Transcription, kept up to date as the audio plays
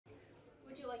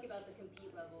like about the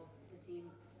compete level, the team?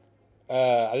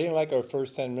 I didn't like our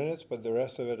first 10 minutes, but the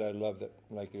rest of it, I loved it.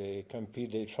 Like they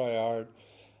compete, they try hard.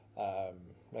 Um,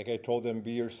 like I told them,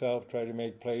 be yourself, try to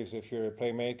make plays if you're a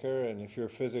playmaker, and if you're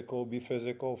physical, be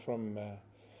physical. From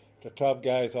the top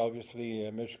guys, obviously,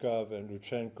 Michkov and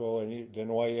Luchenko and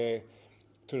Denoyer,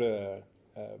 to the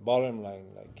bottom line,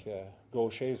 like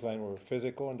Gaucher's line, were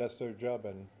physical, and that's their job.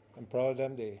 And I'm proud of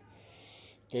them.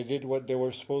 They did what they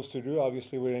were supposed to do.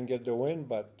 Obviously, we didn't get the win,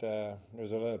 but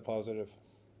there's a lot of positive.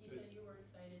 You said you were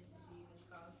excited to see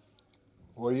Mishkov.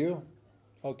 Were you?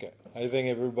 Okay. I think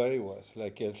everybody was.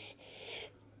 Like it's,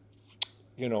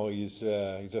 he's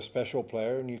a special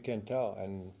player, and you can tell.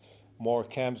 And more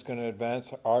camps going to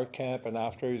advance our camp, and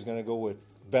after he's going to go with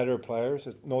better players.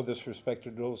 No disrespect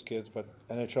to those kids, but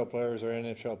NHL players are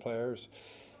NHL players.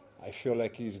 I feel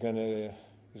like he's gonna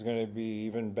be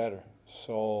even better.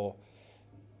 So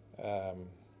um,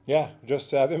 yeah, just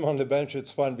to have him on the bench,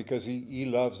 it's fun because he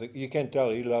loves it. You can tell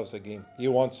he loves the game. He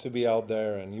wants to be out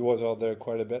there, and he was out there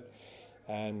quite a bit.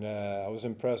 And I was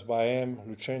impressed by him.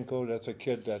 Luchenko, that's a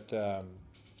kid that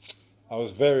I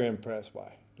was very impressed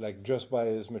by, like just by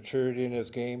his maturity in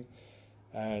his game,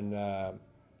 and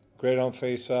great on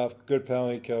face-off, good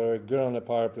penalty killer, good on the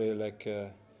power play. Like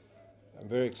I'm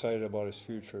very excited about his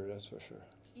future. That's for sure.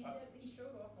 He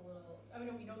showed off a little. I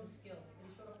mean, we know the skill, but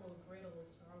he showed off a little grit, a little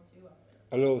snarl too out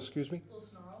there. A little, excuse me. A little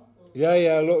snarl. A little. Yeah,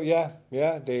 yeah, a little, yeah,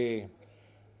 yeah.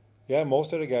 Yeah,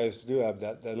 most of the guys do have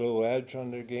that little edge on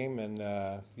their game, and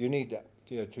you need that.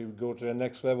 Yeah, to go to the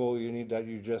next level, you need that.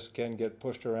 You just can't get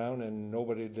pushed around, and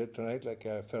nobody did tonight. Like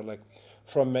I felt like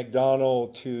from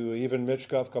McDonald to even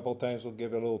Mitchkov, a couple of times will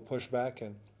give a little pushback,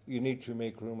 and you need to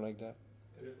make room like that.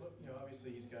 Did it look,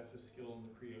 obviously he's got the skill and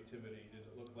the creativity. Did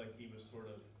it look like he was sort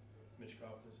of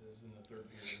Mitchkov, this is in the third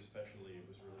period especially, it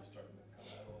was really starting to come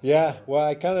out a little Yeah, bit? well,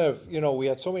 I kind of, we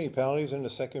had so many penalties in the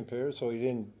second period, so he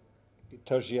didn't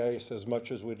touch the ice as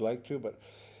much as we'd like to, but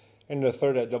in the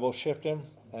third, I double shift him,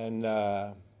 and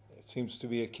it seems to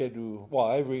be a kid who,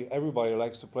 well, everybody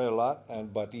likes to play a lot,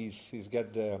 but he's got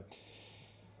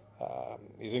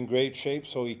he's in great shape,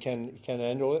 so he can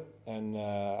handle it, and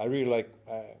I really like,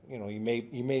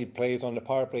 he made plays on the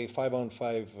power play,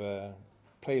 5-on-5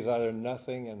 plays out of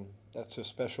nothing, and that's a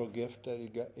special gift that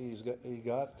he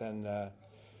got, and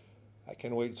I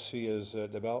can't wait to see his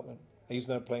development. He's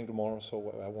not playing tomorrow,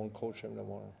 so I won't coach him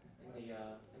tomorrow. In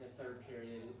the third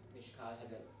period, Mishkov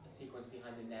had a sequence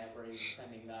behind the net where he was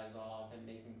fending guys off and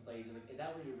making plays. Is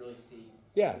that where you really see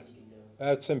Yeah, what he can do?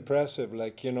 that's impressive.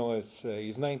 Like, it's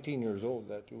he's 19 years old.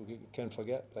 That we can't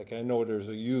forget. Like, I know there's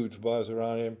a huge buzz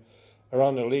around him,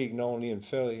 around the league, not only in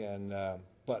Philly, and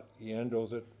but he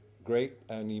handles it great,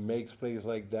 and he makes plays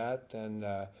like that. And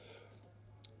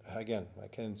again, I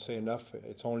can't say enough.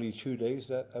 It's only 2 days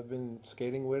that I've been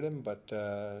skating with him, but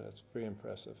that's pretty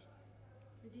impressive.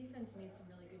 The defense made some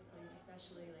really good plays,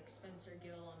 especially like Spencer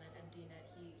Gill on that empty net.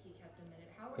 He kept him in it.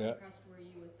 How Yeah. impressed were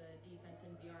you with the defense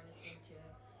and Bjarnason to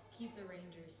keep the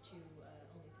Rangers to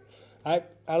only 3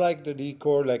 goals? I like the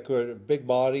decor, like big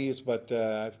bodies, but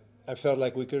I felt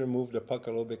like we could have moved the puck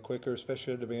a little bit quicker,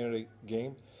 especially at the beginning of the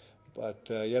game. But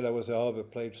yeah, that was a hell of a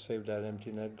play to save that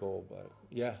empty net goal. But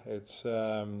yeah, it's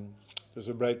there's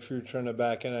a bright future in the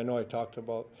back end. I know I talked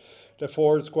about the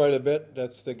forwards quite a bit.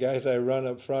 That's the guys I run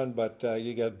up front. But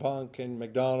you got Bunk and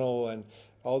McDonald and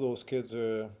all those kids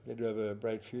they do have a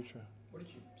bright future. What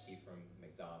did you see from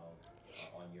McDonald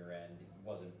on your end? It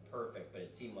wasn't perfect, but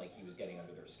it seemed like he was getting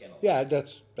under their skin a little. Yeah,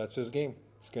 that's his game.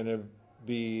 It's gonna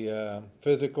be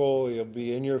physical. He'll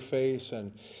be in your face,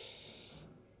 and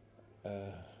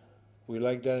we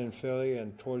like that in Philly,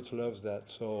 and Torts loves that.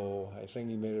 So I think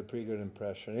he made a pretty good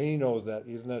impression. And he knows that.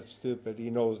 He's not stupid. He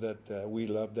knows that we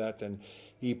love that, and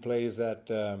he plays that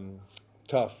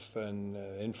tough and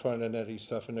in front of net. He's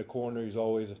tough in the corner. He's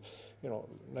always,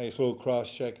 nice little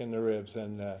cross check in the ribs,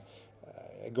 and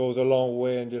it goes a long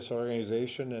way in this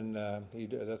organization. And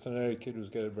that's another kid who's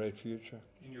got a bright future.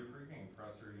 In your pregame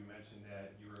presser, you mentioned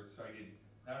that you were excited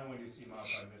not only to see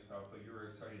Malachi Mishkov, but you were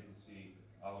excited to see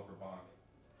Oliver Bonk.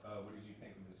 What did you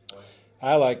think of his play?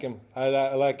 I like him.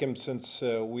 I like him since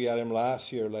we had him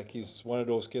last year. Like, he's one of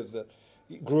those kids that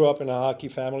he grew up in a hockey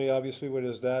family, obviously, with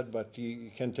his dad, but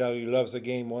you can tell he loves the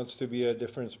game, wants to be a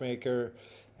difference maker.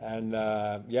 And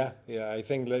yeah, I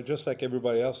think just like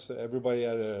everybody else, everybody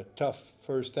had a tough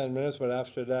first 10 minutes, but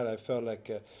after that, I felt like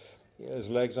he had his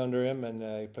legs under him, and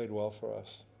he played well for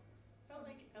us. Felt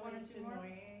like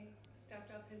Denoyer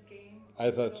stepped up his game I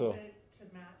a thought little so. bit to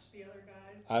match the other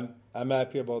guys. I'm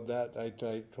happy about that.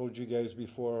 I told you guys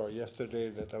before or yesterday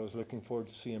that I was looking forward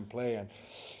to see him play, and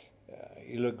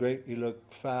he looked great. He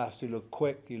looked fast. He looked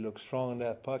quick. He looked strong on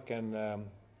that puck, and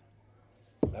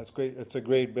That's great. It's a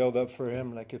great build-up for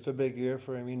him. Like, it's a big year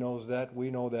for him. He knows that. We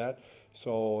know that.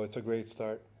 So it's a great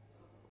start.